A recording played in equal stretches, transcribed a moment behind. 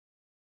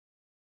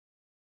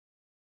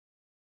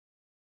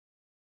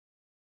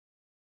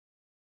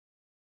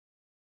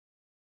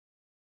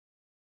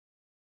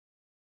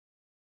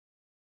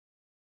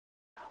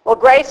Well,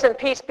 grace and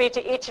peace be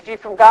to each of you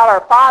from God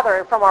our Father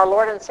and from our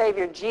Lord and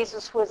Savior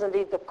Jesus, who is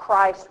indeed the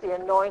Christ, the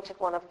anointed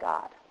one of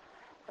God.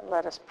 And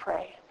let us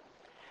pray.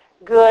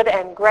 Good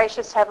and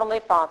gracious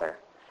Heavenly Father,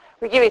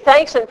 we give you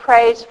thanks and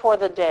praise for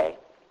the day.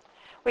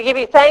 We give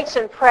you thanks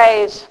and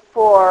praise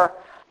for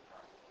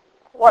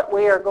what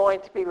we are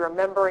going to be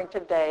remembering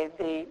today,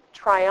 the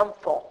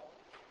triumphal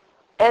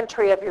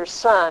entry of your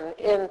Son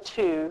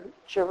into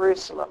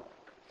Jerusalem.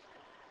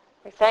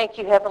 We thank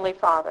you, Heavenly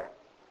Father,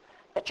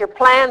 that your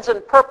plans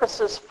and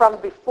purposes from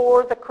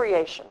before the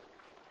creation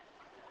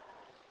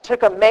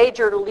took a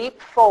major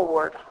leap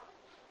forward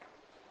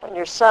when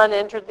your Son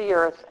entered the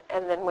earth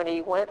and then when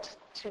he went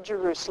to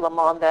Jerusalem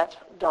on that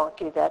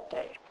donkey that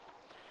day.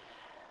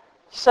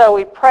 So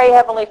we pray,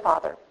 Heavenly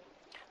Father,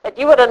 that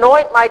you would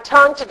anoint my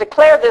tongue to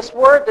declare this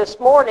word this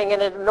morning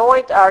and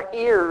anoint our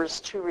ears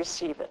to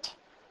receive it.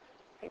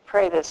 We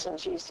pray this in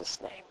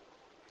Jesus' name.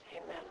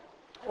 Amen.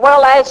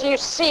 Well, as you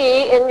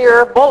see in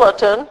your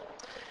bulletin,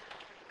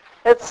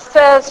 it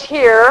says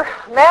here,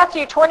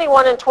 Matthew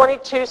 21 and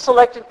 22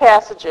 selected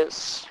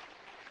passages,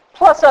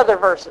 plus other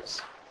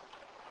verses,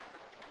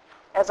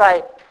 as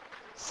I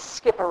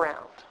skip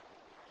around.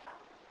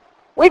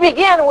 We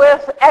begin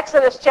with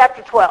Exodus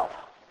chapter 12,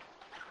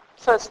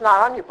 so it's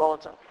not on your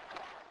bulletin.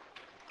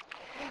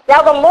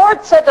 Now the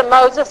Lord said to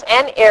Moses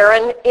and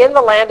Aaron in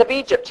the land of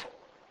Egypt,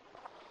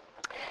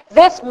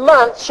 "This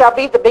month shall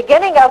be the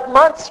beginning of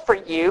months for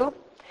you.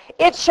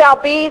 It shall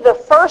be the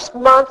first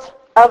month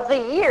of the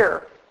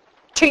year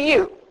to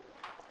you.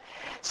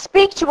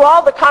 Speak to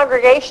all the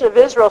congregation of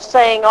Israel,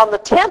 saying, on the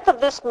 10th of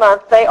this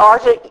month they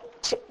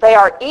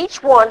are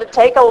each one to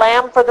take a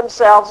lamb for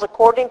themselves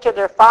according to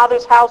their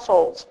father's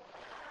households,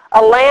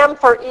 a lamb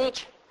for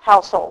each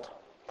household.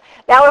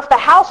 Now if the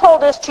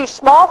household is too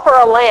small for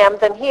a lamb,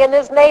 then he and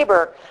his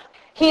neighbor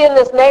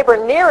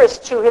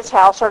nearest to his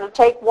house are to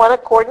take one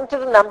according to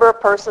the number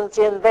of persons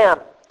in them.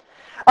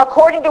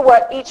 According to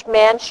what each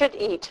man should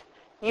eat,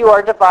 you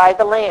are to divide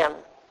the lamb.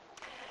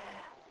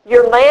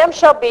 Your lamb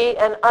shall be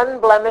an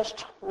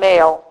unblemished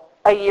male,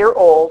 a year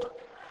old.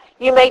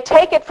 You may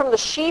take it from the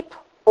sheep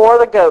or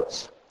the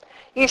goats.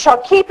 You shall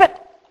keep it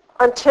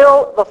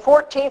until the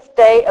 14th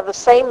day of the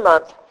same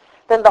month.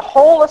 Then the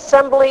whole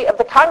assembly of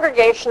the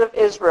congregation of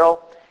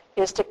Israel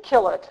is to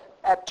kill it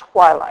at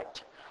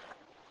twilight."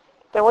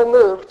 Then we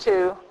move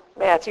to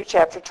Matthew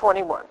chapter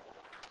 21.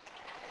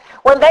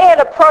 When they had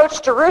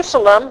approached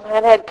Jerusalem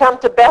and had come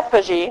to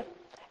Bethphage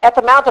at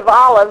the Mount of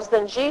Olives,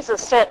 then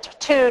Jesus sent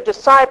 2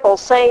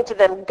 disciples, saying to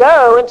them,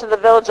 "Go into the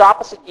village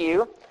opposite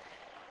you,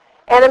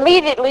 and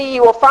immediately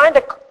you will find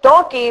a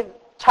donkey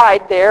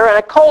tied there and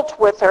a colt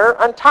with her.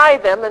 Untie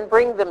them and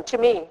bring them to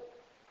me.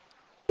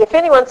 If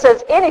anyone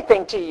says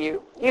anything to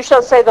you, you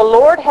shall say, 'The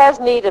Lord has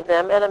need of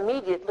them,' and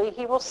immediately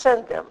he will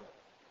send them."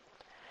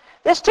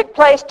 This took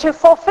place to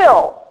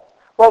fulfill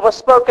what was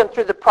spoken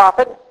through the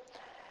prophet.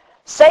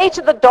 "Say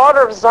to the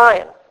daughter of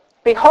Zion,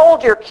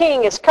 behold, your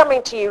king is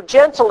coming to you,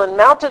 gentle and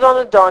mounted on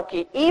a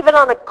donkey, even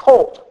on a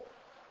colt,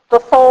 the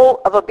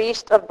foal of a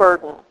beast of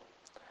burden."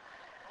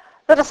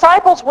 The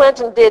disciples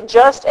went and did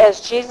just as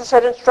Jesus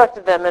had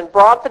instructed them, and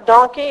brought the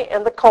donkey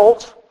and the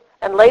colt,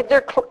 and laid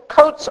their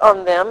coats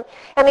on them,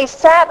 and he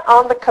sat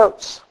on the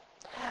coats.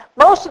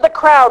 Most of the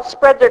crowd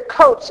spread their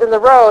coats in the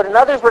road, and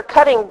others were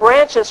cutting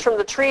branches from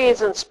the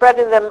trees and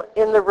spreading them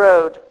in the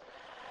road.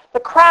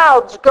 The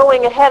crowds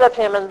going ahead of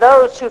him and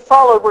those who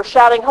followed were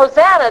shouting,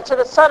 "Hosanna to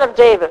the Son of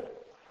David!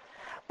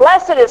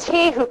 Blessed is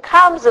he who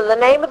comes in the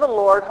name of the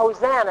Lord!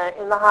 Hosanna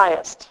in the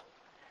highest!"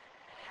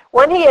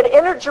 When he had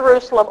entered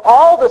Jerusalem,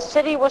 all the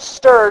city was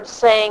stirred,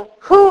 saying,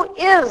 "Who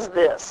is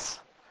this?"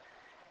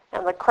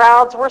 And the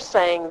crowds were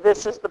saying,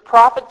 "This is the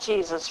prophet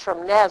Jesus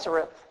from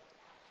Nazareth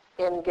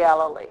in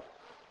Galilee."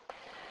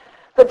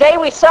 The day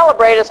we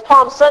celebrate as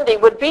Palm Sunday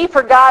would be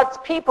for God's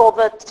people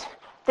the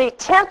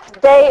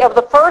 10th day of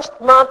the first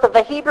month of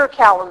the Hebrew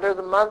calendar,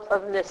 the month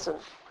of Nisan,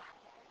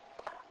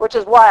 which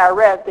is why I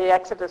read the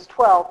Exodus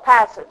 12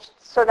 passage,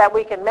 so that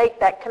we can make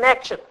that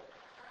connection.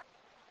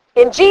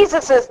 In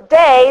Jesus'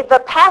 day, the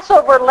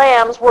Passover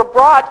lambs were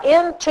brought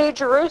into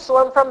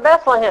Jerusalem from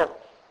Bethlehem.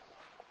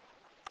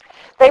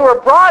 They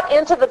were brought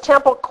into the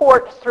temple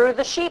court through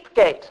the sheep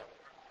gate.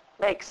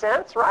 Makes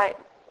sense, right?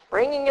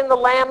 Bringing in the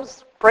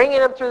lambs, bringing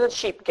them through the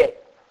sheep gate.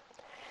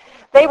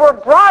 They were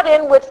brought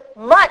in with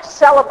much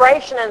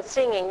celebration and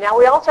singing. Now,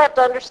 we also have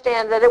to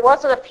understand that it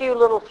wasn't a few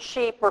little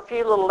sheep or a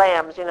few little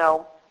lambs,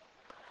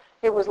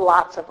 It was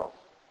lots of them.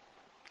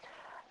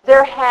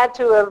 There had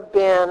to have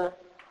been,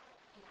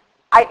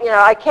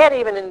 I can't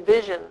even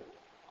envision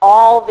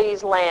all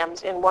these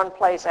lambs in one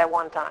place at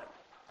one time.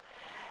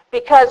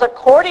 Because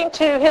according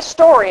to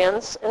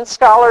historians and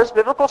scholars,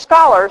 biblical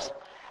scholars,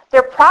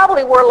 there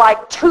probably were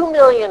like 2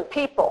 million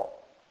people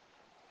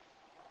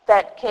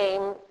that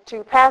came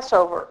to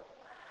Passover.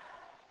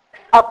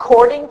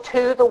 According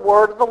to the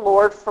word of the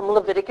Lord from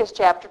Leviticus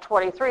chapter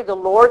 23, the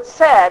Lord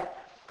said,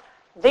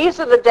 "These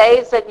are the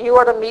days that you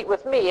are to meet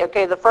with me."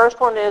 Okay, the first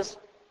one is,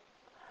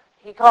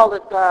 he called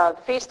it the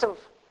Feast of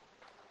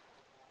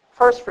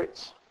First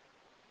Fruits,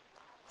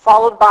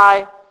 followed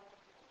by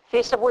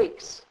Feast of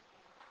Weeks.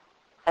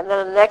 And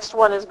then the next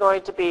one is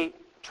going to be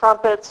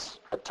Trumpets,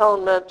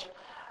 Atonement,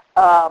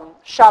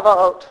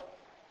 Shavuot,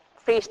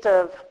 Feast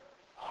of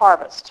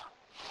Harvest.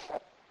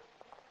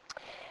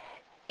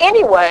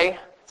 Anyway,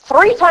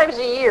 3 times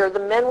a year, the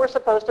men were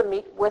supposed to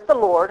meet with the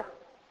Lord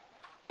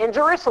in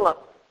Jerusalem.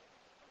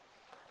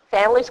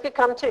 Families could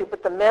come too,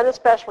 but the men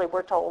especially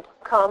were told,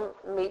 come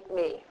meet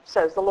me,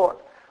 says the Lord.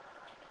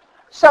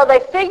 So they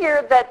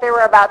figured that there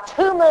were about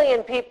 2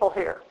 million people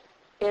here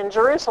in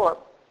Jerusalem.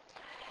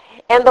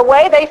 And the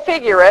way they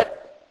figure it,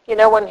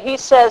 when he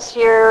says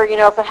here,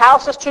 if a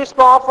house is too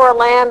small for a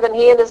lamb, then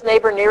he and his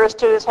neighbor nearest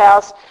to his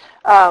house,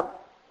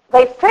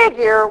 they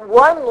figure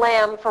 1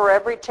 lamb for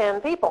every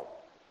 10 people.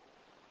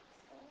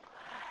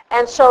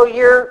 And so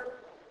you're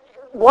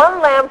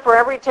 1 lamb for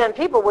every 10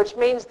 people, which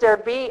means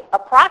there'd be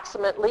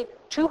approximately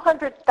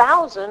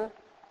 200,000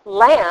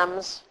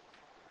 lambs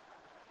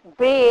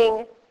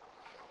being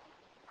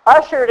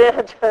ushered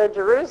into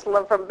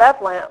Jerusalem from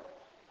Bethlehem.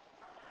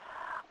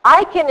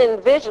 I can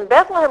envision,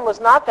 Bethlehem was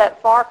not that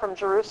far from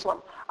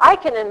Jerusalem. I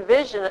can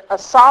envision a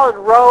solid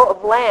row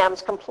of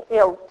lambs, from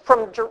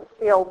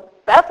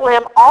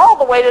Bethlehem all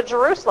the way to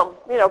Jerusalem,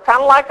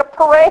 kind of like a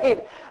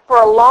parade. For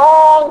a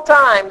long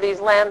time, these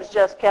lambs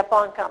just kept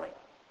on coming.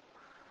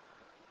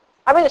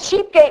 I mean, the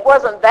sheep gate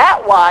wasn't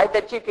that wide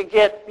that you could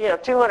get,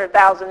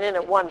 200,000 in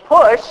at one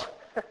push.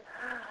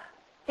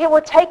 It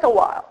would take a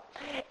while.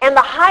 And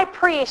the high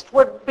priest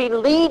would be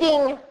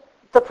leading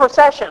the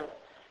procession,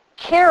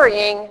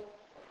 carrying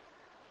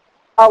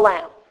a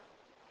lamb.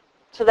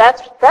 So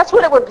that's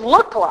what it would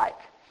look like.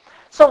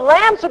 So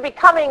lambs would be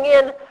coming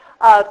in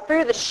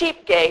through the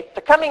sheep gate.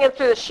 They're coming in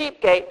through the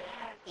sheep gate.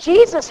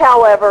 Jesus,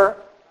 however,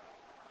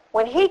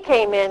 when he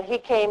came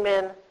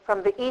in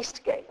from the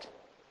east gate.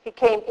 He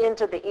came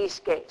into the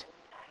east gate.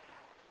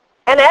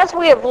 And as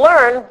we have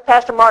learned,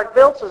 Pastor Mark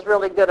Biltz was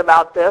really good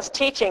about this,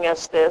 teaching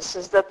us this,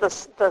 is that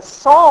the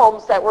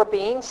psalms that were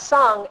being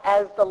sung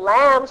as the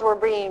lambs were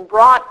being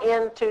brought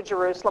into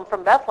Jerusalem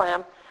from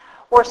Bethlehem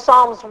were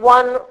Psalms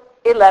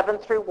 111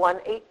 through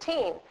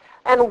 118.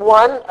 And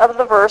one of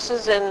the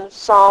verses in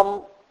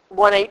Psalm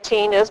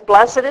 118 is,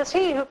 "Blessed is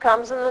he who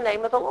comes in the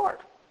name of the Lord."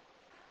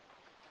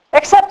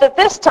 Except at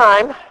this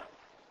time,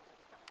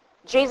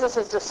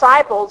 Jesus'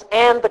 disciples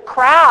and the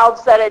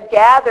crowds that had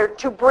gathered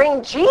to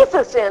bring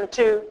Jesus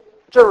into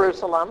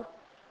Jerusalem,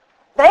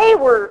 they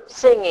were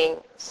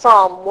singing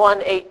Psalm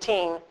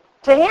 118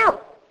 to him.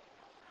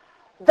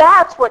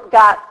 That's what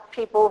got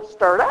people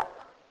stirred up.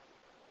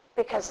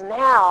 Because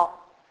now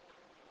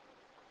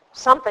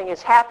something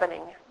is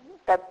happening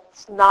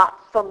that's not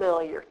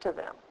familiar to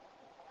them.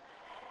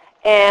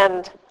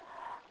 And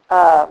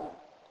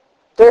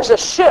there's a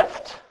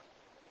shift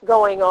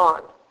going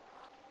on.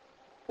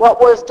 What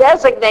was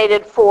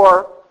designated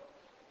for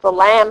the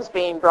lambs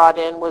being brought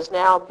in was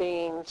now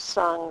being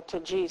sung to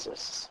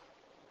Jesus.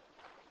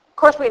 Of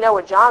course, we know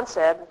what John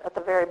said at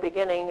the very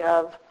beginning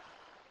of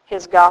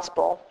his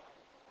gospel.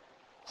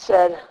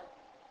 Said,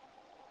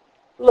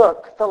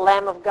 "Look, the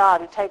Lamb of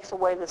God who takes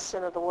away the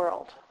sin of the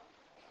world."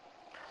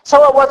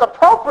 So it was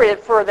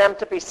appropriate for them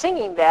to be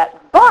singing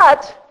that.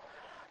 But,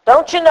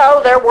 don't you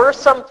know, there were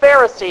some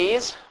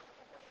Pharisees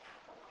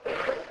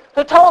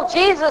who told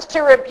Jesus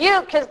to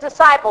rebuke his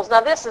disciples. Now,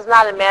 this is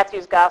not in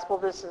Matthew's gospel.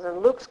 This is in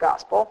Luke's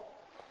gospel.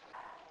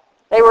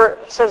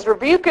 It says,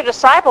 rebuke your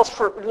disciples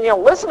for,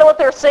 listen to what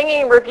they're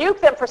singing. Rebuke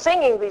them for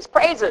singing these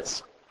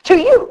praises to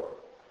you.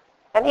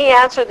 And he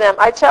answered them,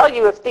 I tell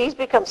you, if these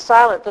become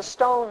silent, the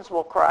stones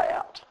will cry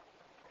out.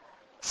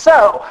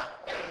 So,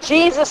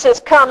 Jesus has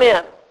come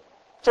in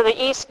to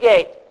the east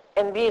gate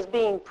and he is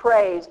being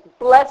praised.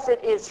 Blessed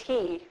is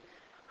he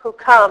who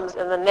comes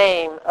in the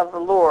name of the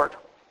Lord.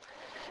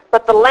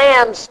 But the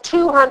lambs,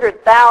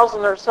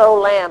 200,000 or so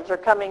lambs are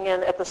coming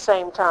in at the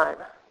same time.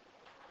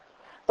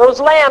 Those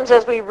lambs,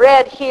 as we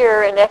read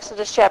here in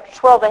Exodus chapter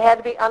 12, they had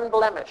to be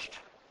unblemished.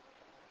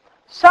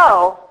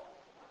 So,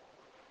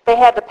 they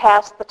had to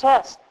pass the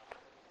test.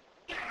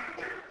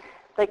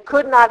 They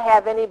could not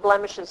have any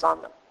blemishes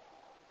on them.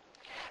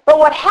 But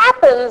what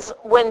happens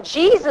when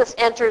Jesus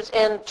enters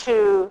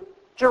into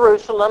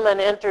Jerusalem and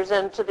enters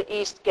into the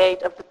east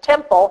gate of the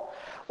temple,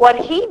 what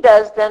he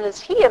does then is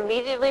he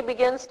immediately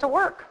begins to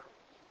work,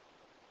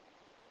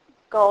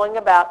 going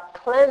about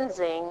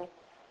cleansing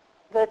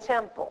the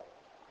temple.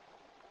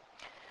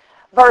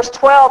 Verse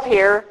 12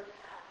 here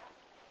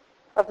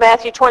of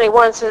Matthew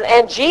 21 says,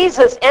 and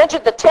Jesus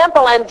entered the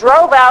temple and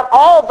drove out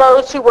all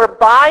those who were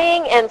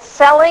buying and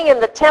selling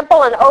in the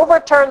temple and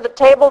overturned the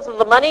tables of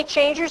the money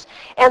changers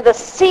and the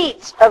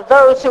seats of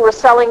those who were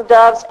selling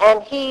doves.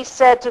 And he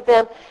said to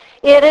them,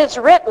 it is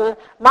written,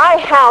 my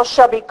house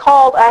shall be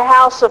called a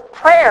house of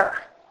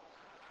prayer,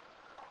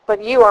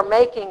 but you are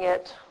making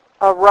it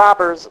a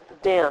robber's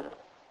den.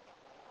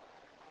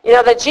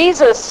 That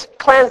Jesus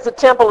cleansed the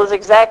temple is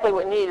exactly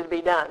what needed to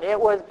be done. It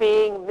was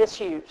being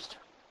misused.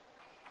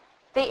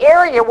 The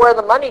area where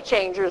the money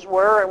changers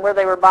were and where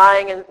they were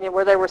buying and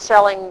where they were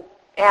selling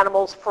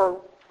animals for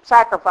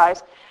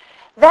sacrifice,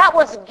 That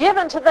was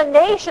given to the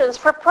nations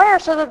for prayer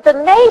so that the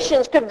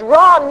nations could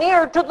draw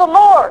near to the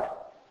Lord.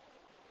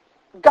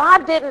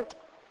 God didn't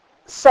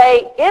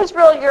say,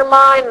 Israel, you're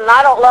mine, and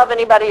I don't love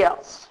anybody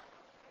else.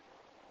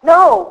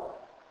 No.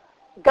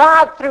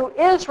 God, through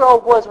Israel,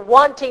 was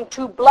wanting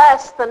to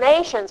bless the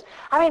nations.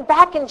 I mean,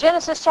 back in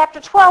Genesis chapter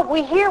 12,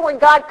 we hear when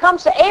God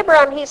comes to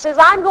Abraham, he says,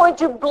 I'm going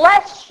to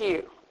bless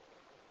you.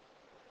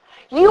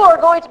 You are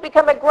going to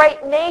become a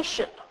great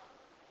nation.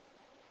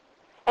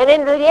 And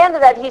in the end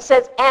of that, he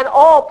says, and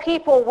all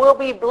people will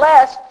be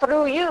blessed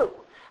through you.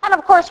 And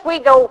of course, we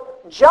go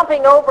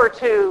jumping over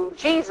to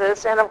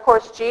Jesus, and of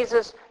course,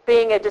 Jesus,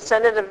 being a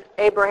descendant of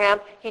Abraham,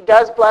 he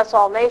does bless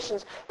all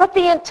nations. But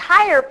the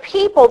entire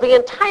people, the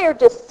entire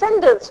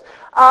descendants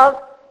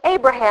of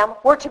Abraham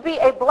were to be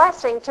a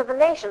blessing to the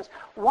nations.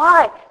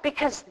 Why?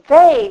 Because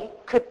they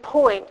could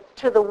point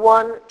to the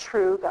one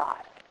true God.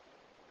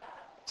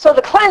 So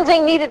the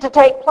cleansing needed to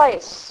take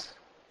place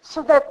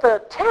so that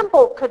the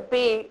temple could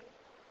be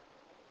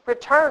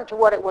returned to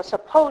what it was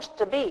supposed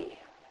to be.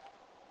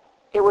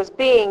 It was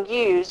being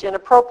used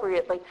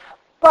inappropriately.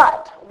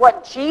 But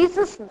what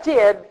Jesus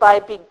did by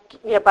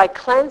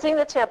cleansing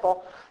the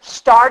temple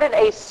started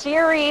a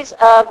series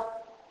of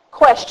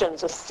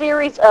questions, a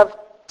series of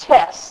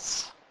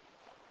tests,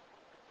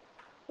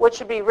 which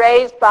should be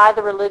raised by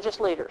the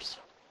religious leaders.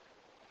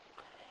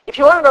 If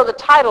you want to know the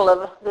title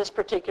of this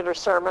particular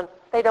sermon,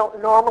 they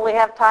don't normally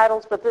have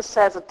titles, but this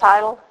has a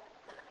title.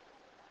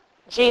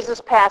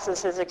 Jesus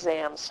passes his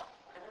exams.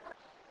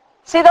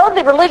 See, though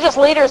the religious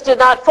leaders did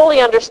not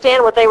fully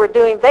understand what they were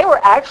doing, they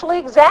were actually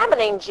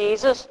examining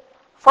Jesus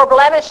for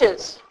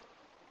blemishes.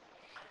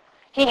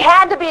 He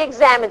had to be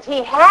examined.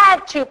 He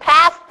had to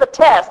pass the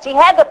test. He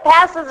had to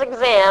pass his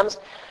exams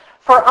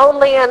for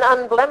only an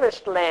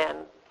unblemished lamb.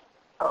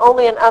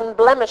 Only an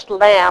unblemished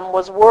lamb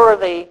was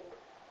worthy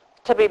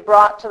to be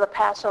brought to the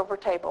Passover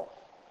table.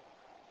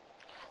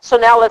 So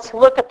now let's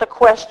look at the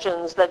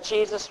questions that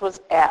Jesus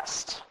was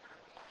asked.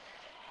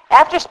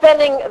 After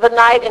spending the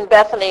night in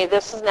Bethany,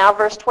 this is now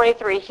verse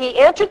 23, he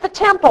entered the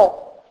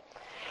temple,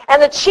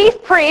 and the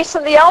chief priests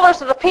and the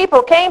elders of the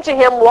people came to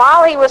him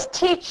while he was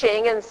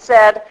teaching and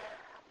said,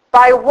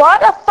 by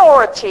what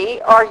authority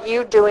are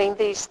you doing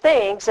these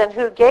things, and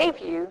who gave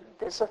you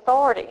this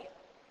authority?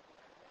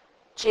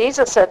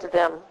 Jesus said to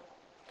them,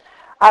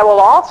 I will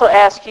also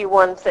ask you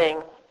one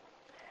thing,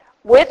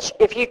 which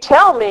if you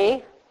tell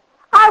me,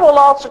 I will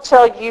also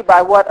tell you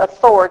by what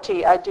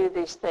authority I do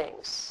these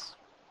things.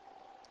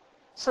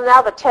 So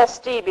now the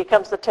testee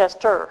becomes the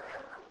tester.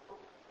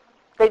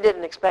 They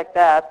didn't expect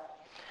that.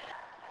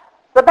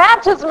 The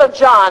baptism of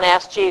John,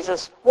 asked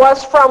Jesus,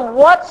 was from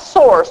what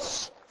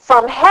source?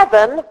 From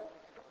heaven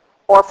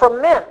or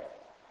from men?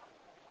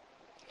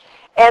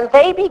 And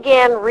they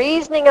began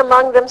reasoning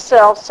among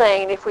themselves,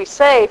 saying, if we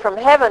say from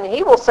heaven,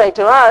 he will say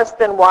to us,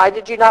 then why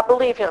did you not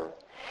believe him?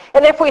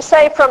 And if we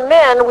say from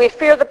men, we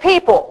fear the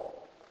people,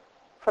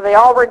 for they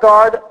all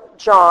regard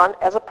John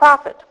as a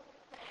prophet.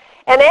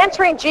 And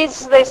answering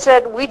Jesus, they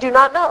said, we do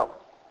not know.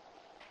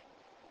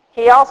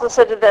 He also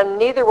said to them,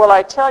 neither will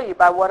I tell you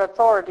by what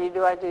authority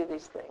do I do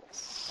these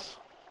things.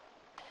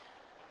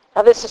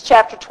 Now this is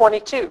chapter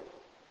 22,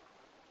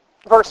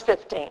 verse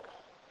 15.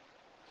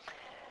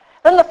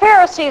 Then the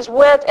Pharisees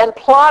went and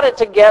plotted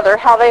together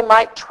how they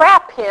might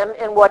trap him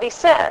in what he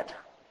said.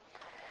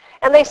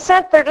 And they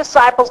sent their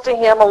disciples to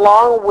him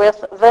along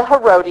with the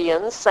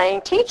Herodians,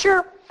 saying,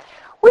 Teacher,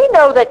 we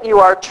know that you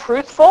are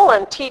truthful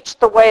and teach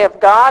the way of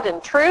God in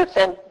truth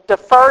and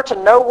defer to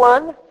no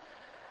one,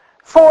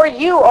 for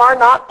you are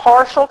not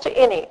partial to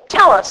any.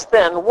 Tell us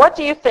then, what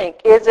do you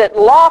think? Is it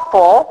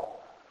lawful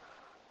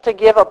to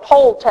give a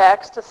poll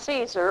tax to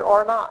Caesar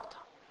or not?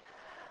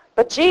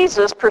 But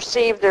Jesus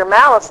perceived their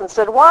malice and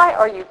said, why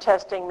are you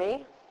testing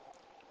me,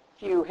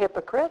 you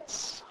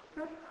hypocrites?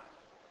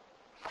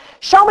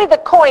 Show me the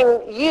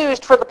coin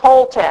used for the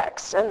poll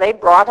tax. And they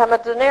brought him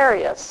a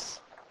denarius.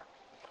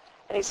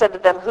 And he said to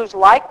them, whose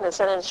likeness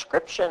and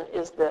inscription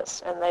is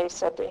this? And they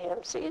said to him,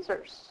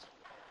 Caesar's.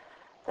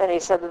 Then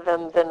he said to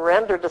them, then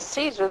render to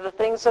Caesar the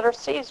things that are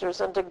Caesar's,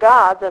 and to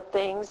God the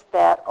things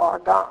that are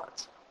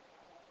God's.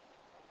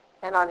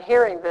 And on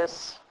hearing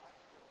this,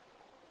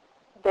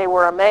 they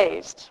were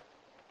amazed.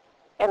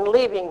 And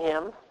leaving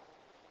him,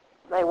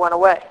 they went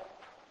away.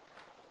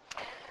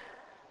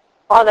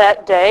 On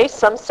that day,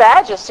 some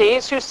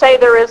Sadducees, who say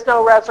there is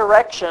no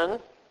resurrection,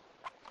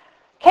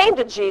 came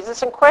to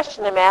Jesus and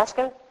questioned him,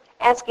 asking,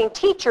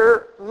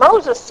 Teacher,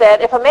 Moses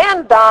said, if a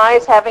man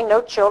dies having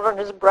no children,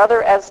 his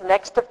brother as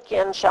next of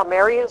kin shall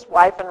marry his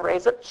wife and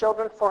raise up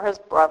children for his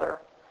brother.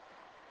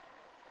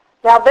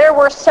 Now there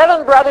were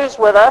 7 brothers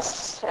with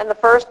us, and the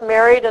first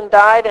married and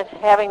died, and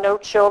having no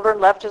children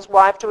left his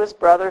wife to his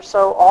brother,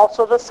 so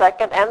also the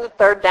second and the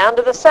third down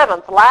to the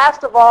 7th.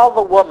 Last of all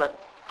the woman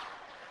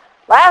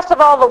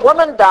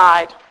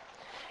died.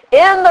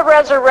 In the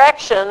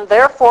resurrection,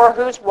 therefore,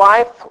 whose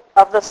wife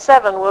of the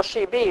 7 will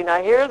she be?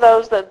 Now, here are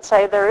those that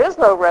say there is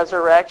no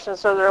resurrection,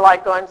 so they're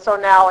like going, so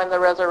now in the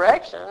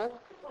resurrection.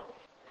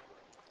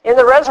 In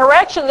the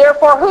resurrection,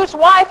 therefore, whose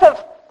wife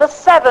of the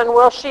 7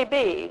 will she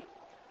be?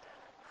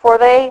 for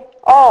they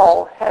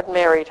all had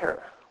married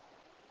her.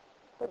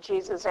 But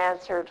Jesus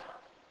answered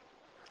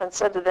and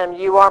said to them,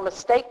 you are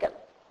mistaken.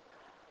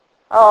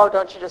 Oh,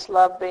 don't you just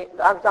love being,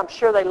 I'm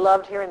sure they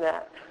loved hearing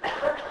that.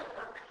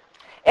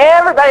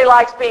 Everybody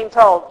likes being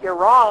told, you're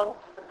wrong.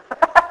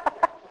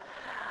 At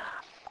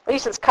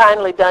least it's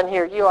kindly done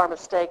here, you are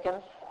mistaken.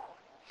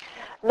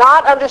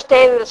 Not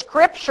understanding the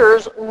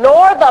Scriptures,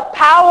 nor the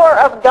power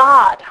of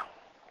God.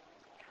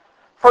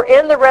 For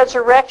in the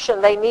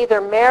resurrection they neither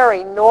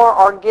marry nor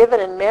are given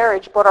in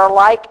marriage, but are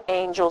like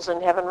angels in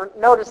heaven.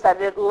 Notice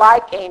that it's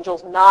like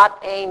angels, not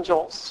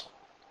angels.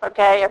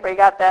 Okay, everybody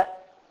got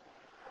that?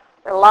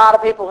 There are a lot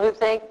of people who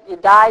think you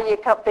die, you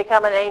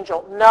become an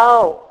angel.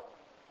 No.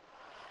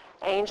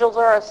 Angels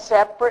are a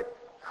separate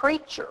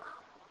creature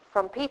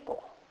from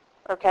people.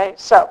 Okay,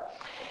 so,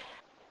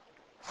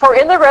 for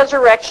in the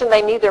resurrection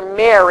they neither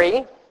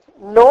marry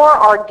nor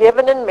are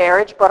given in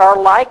marriage, but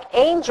are like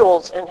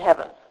angels in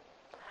heaven.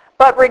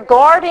 But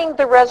regarding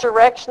the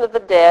resurrection of the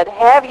dead,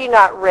 have you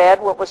not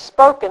read what was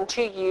spoken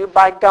to you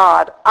by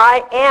God?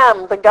 I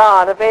am the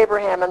God of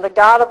Abraham and the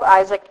God of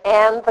Isaac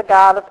and the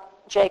God of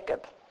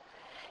Jacob.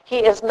 He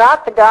is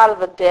not the God of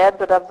the dead,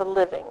 but of the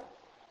living.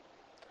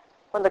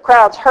 When the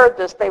crowds heard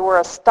this, they were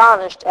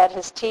astonished at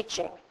his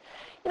teaching.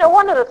 You know,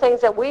 one of the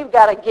things that we've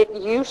got to get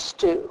used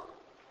to,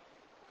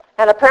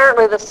 and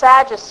apparently the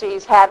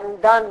Sadducees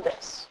hadn't done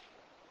this,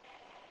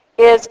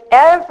 is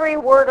every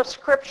word of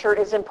Scripture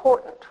is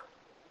important.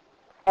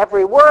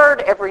 Every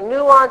word, every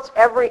nuance,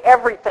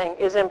 everything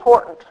is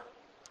important.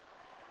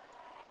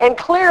 And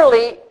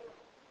clearly,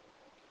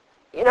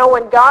 you know,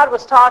 when God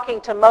was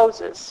talking to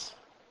Moses,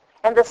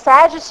 and the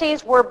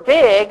Sadducees were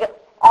big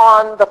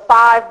on the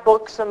 5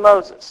 books of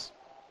Moses.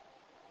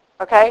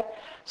 Okay?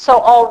 So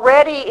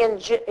already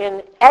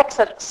in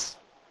Exodus,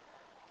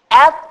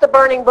 at the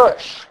burning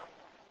bush,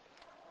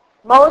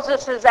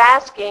 Moses is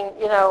asking,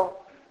 you know,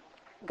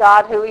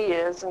 God who he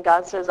is, and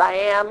God says, I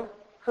am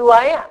who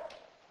I am.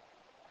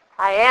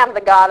 I am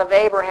the God of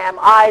Abraham,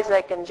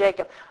 Isaac, and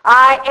Jacob.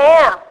 I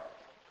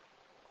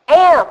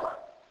am.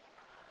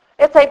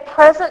 It's a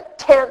present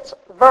tense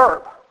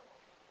verb,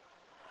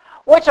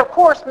 which of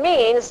course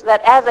means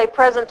that as a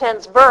present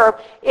tense verb,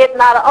 it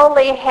not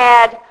only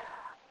had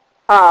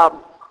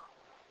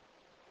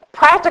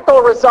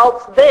practical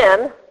results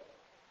then,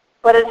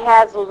 but it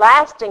has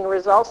lasting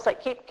results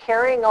that keep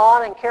carrying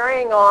on and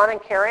carrying on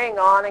and carrying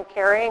on and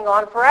carrying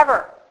on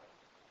forever.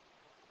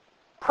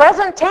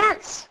 Present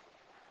tense.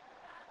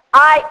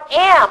 I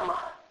am.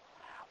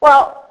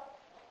 Well,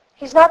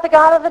 he's not the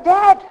God of the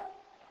dead.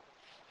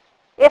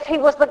 If he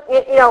was the,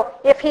 you know,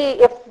 if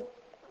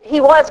he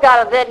was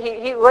God of the dead,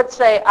 he would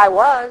say, I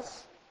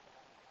was.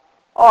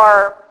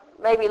 Or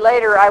maybe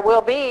later, I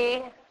will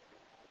be.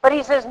 But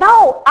he says,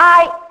 no,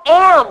 I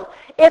am.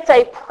 It's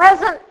a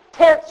present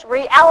tense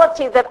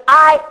reality that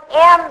I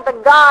am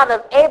the God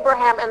of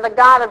Abraham and the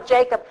God of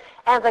Jacob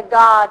and the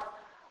God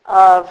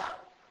of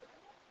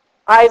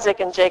Isaac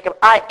and Jacob.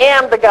 I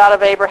am the God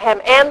of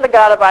Abraham and the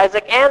God of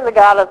Isaac and the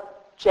God of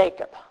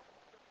Jacob.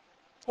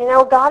 You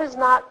know, God is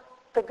not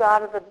the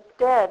God of the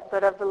dead,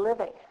 but of the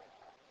living.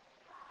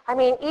 I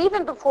mean,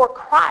 even before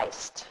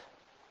Christ,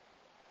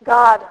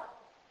 God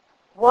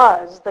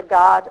was the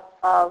God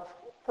of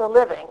the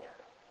living,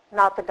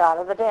 not the God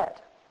of the dead.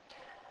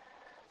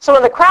 So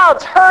when the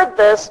crowds heard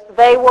this,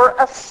 they were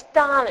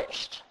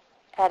astonished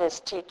at his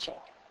teaching.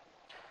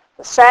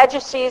 The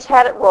Sadducees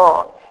had it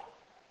wrong.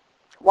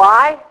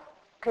 Why?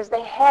 Because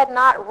they had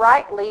not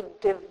rightly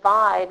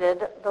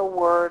divided the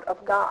Word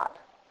of God.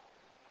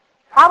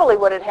 Probably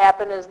what had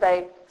happened is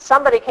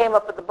somebody came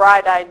up with the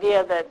bright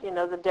idea that, you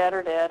know, the dead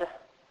are dead.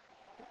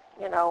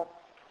 You know,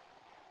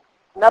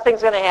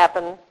 nothing's going to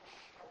happen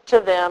to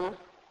them.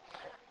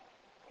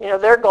 You know,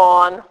 they're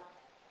gone.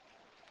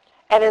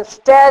 And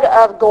instead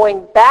of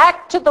going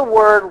back to the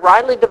Word,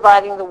 rightly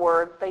dividing the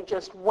Word, they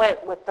just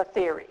went with the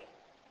theory.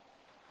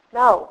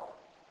 No.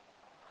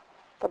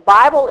 The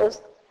Bible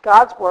is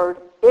God's Word.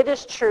 It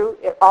is true.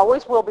 It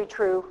always will be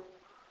true.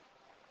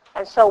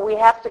 And so we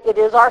have to, it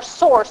is our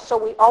source, so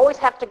we always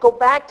have to go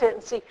back to it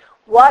and see,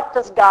 what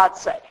does God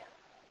say?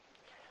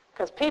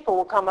 Because people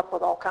will come up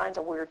with all kinds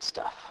of weird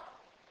stuff.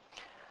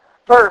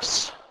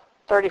 Verse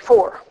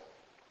 34.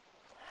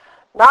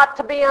 Not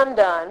to be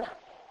undone.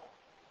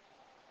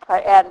 I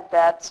added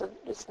that, so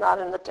it's not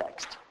in the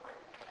text.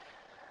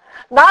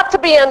 Not to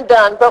be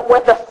undone, but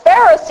when the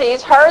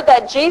Pharisees heard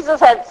that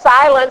Jesus had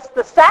silenced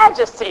the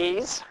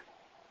Sadducees,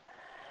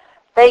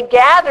 they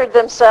gathered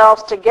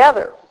themselves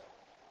together.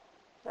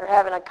 They're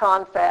having a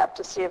confab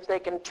to see if they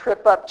can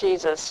trip up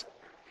Jesus.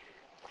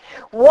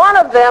 One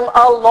of them,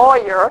 a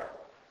lawyer.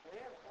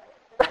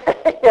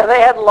 Yeah,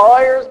 they had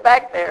lawyers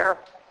back there.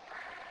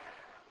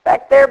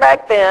 Back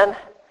then.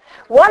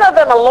 One of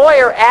them, a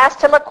lawyer,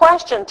 asked him a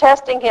question,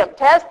 testing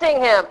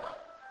him.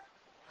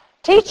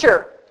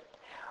 Teacher,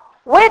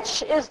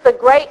 which is the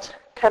great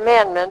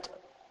commandment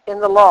in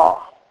the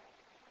law?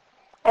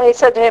 And he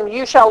said to him,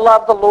 you shall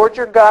love the Lord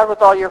your God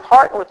with all your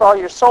heart and with all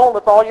your soul and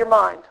with all your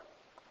mind.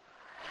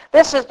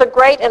 This is the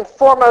great and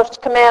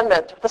foremost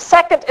commandment. The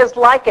second is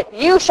like it.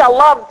 You shall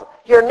love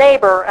your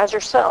neighbor as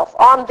yourself.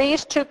 On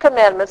these two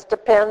commandments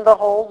depend the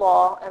whole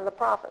law and the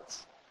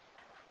prophets.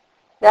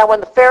 Now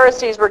when the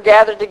Pharisees were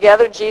gathered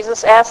together,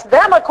 Jesus asked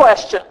them a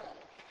question.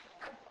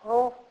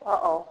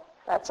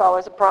 That's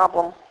always a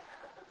problem.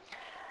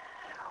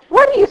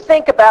 What do you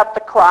think about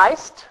the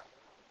Christ?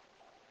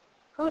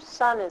 Whose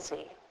son is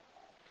he?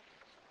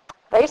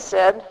 They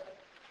said,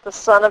 the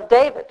son of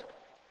David.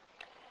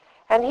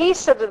 And he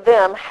said to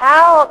them,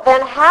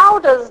 how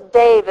does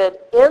David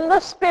in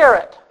the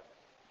Spirit,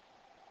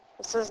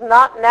 this is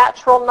not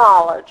natural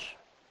knowledge,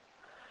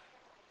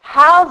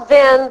 how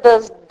then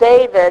does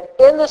David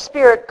in the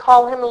Spirit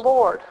call him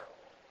Lord,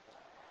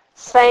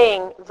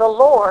 saying, the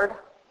Lord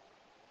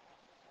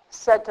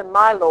said to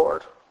my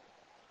Lord,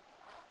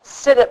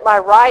 sit at my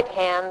right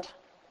hand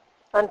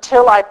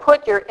until I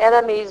put your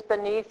enemies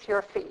beneath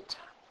your feet.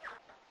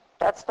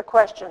 That's the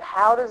question.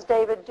 How does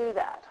David do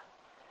that?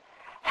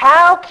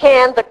 How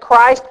can the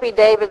Christ be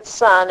David's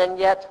son and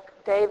yet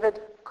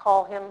David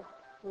call him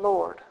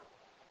Lord?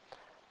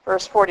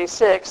 Verse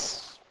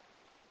 46,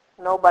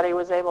 nobody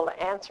was able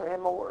to answer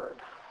him a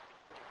word.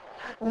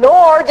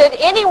 Nor did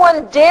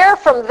anyone dare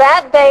from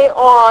that day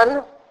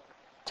on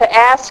to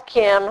ask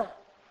him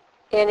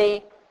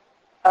any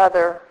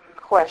other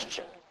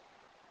question.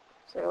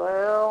 Say,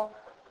 well,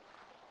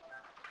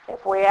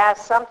 if we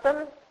ask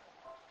something,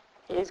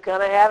 he's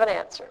going to have an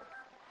answer.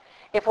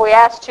 If we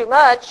ask too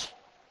much,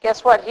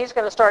 guess what? He's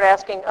going to start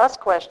asking us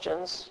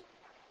questions.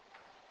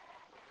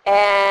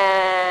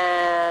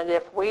 And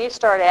if we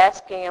start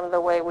asking him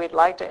the way we'd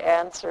like to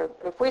answer,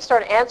 if we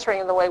start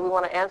answering him the way we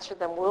want to answer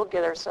them, we'll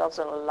get ourselves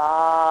in a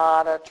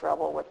lot of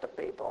trouble with the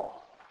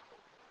people.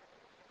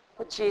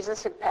 But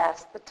Jesus had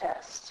passed the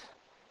test.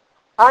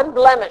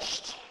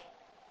 Unblemished.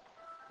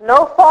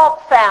 No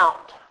fault found.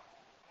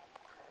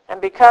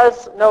 And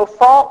because no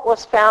fault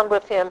was found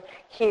with him,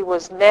 he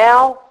was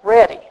now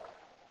ready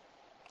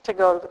to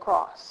go to the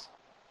cross.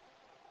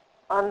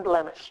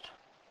 Unblemished.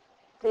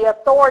 The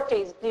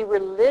authorities, the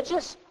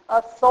religious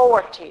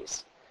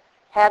authorities,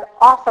 had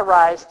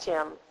authorized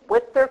him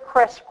with their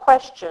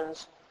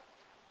questions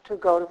to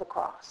go to the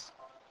cross.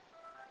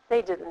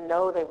 They didn't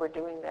know they were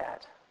doing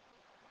that.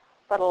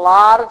 But a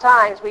lot of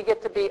times we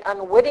get to be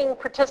unwitting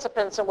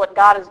participants in what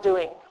God is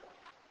doing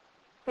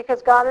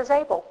because God is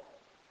able.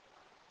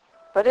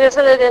 But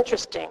isn't it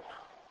interesting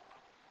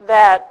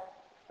that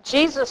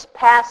Jesus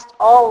passed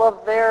all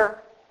of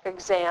their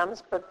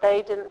exams, but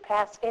they didn't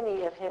pass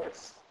any of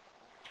his?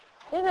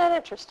 Isn't that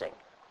interesting?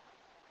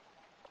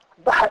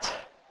 But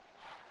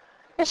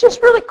it's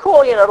just really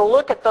cool, to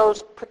look at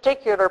those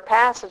particular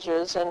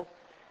passages and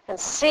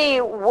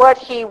see what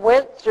he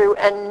went through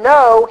and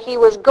know he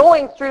was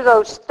going through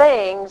those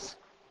things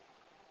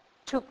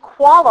to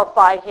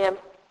qualify him.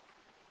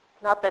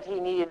 Not that he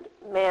needed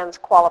man's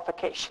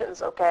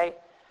qualifications, okay?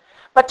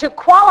 But to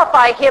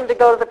qualify him to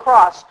go to the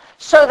cross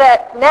so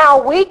that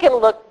now we can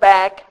look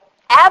back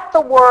at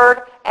the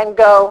Word and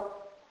go,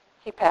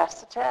 he passed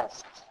the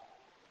test.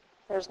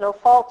 There's no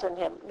fault in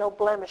him, no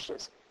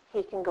blemishes.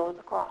 He can go to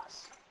the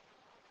cross.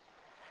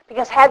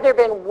 Because had there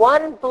been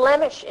one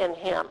blemish in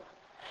him,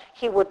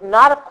 he would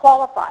not have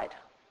qualified.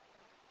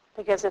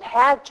 Because it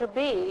had to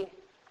be,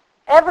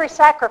 every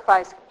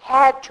sacrifice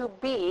had to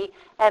be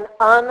an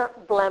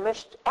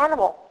unblemished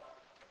animal.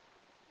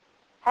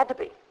 Had to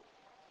be.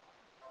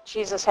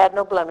 Jesus had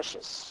no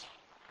blemishes.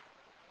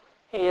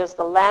 He is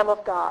the Lamb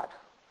of God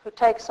who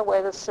takes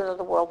away the sin of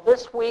the world.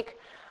 This week,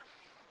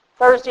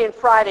 Thursday and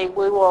Friday,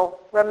 we will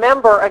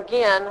remember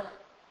again,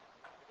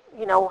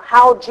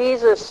 how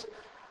Jesus,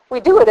 we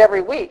do it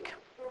every week,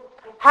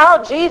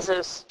 how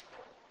Jesus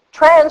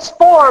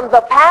transformed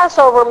the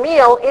Passover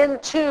meal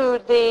into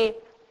the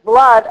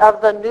blood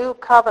of the new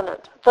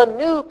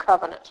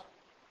covenant,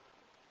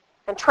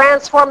 and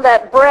transformed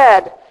that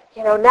bread.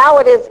 Now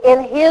it is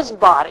in his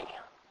body.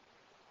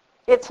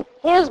 It's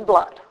his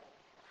blood.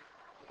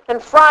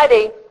 And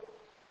Friday,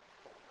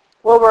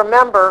 we'll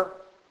remember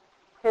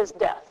his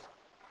death.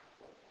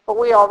 But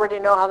we already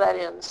know how that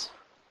ends.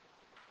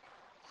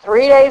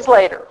 3 days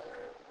later,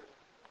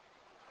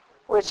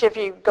 which if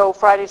you go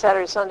Friday,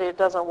 Saturday, Sunday, it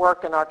doesn't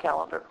work in our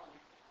calendar.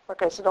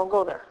 Okay, so don't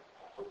go there.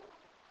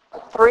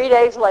 3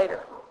 days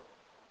later,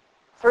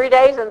 3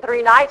 days and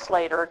 3 nights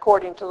later,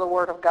 according to the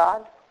Word of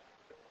God,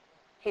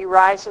 he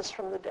rises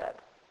from the dead.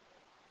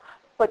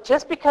 But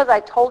just because I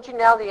told you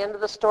now the end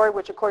of the story,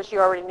 which of course you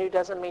already knew,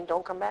 doesn't mean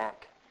don't come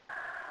back.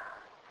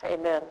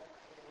 Amen.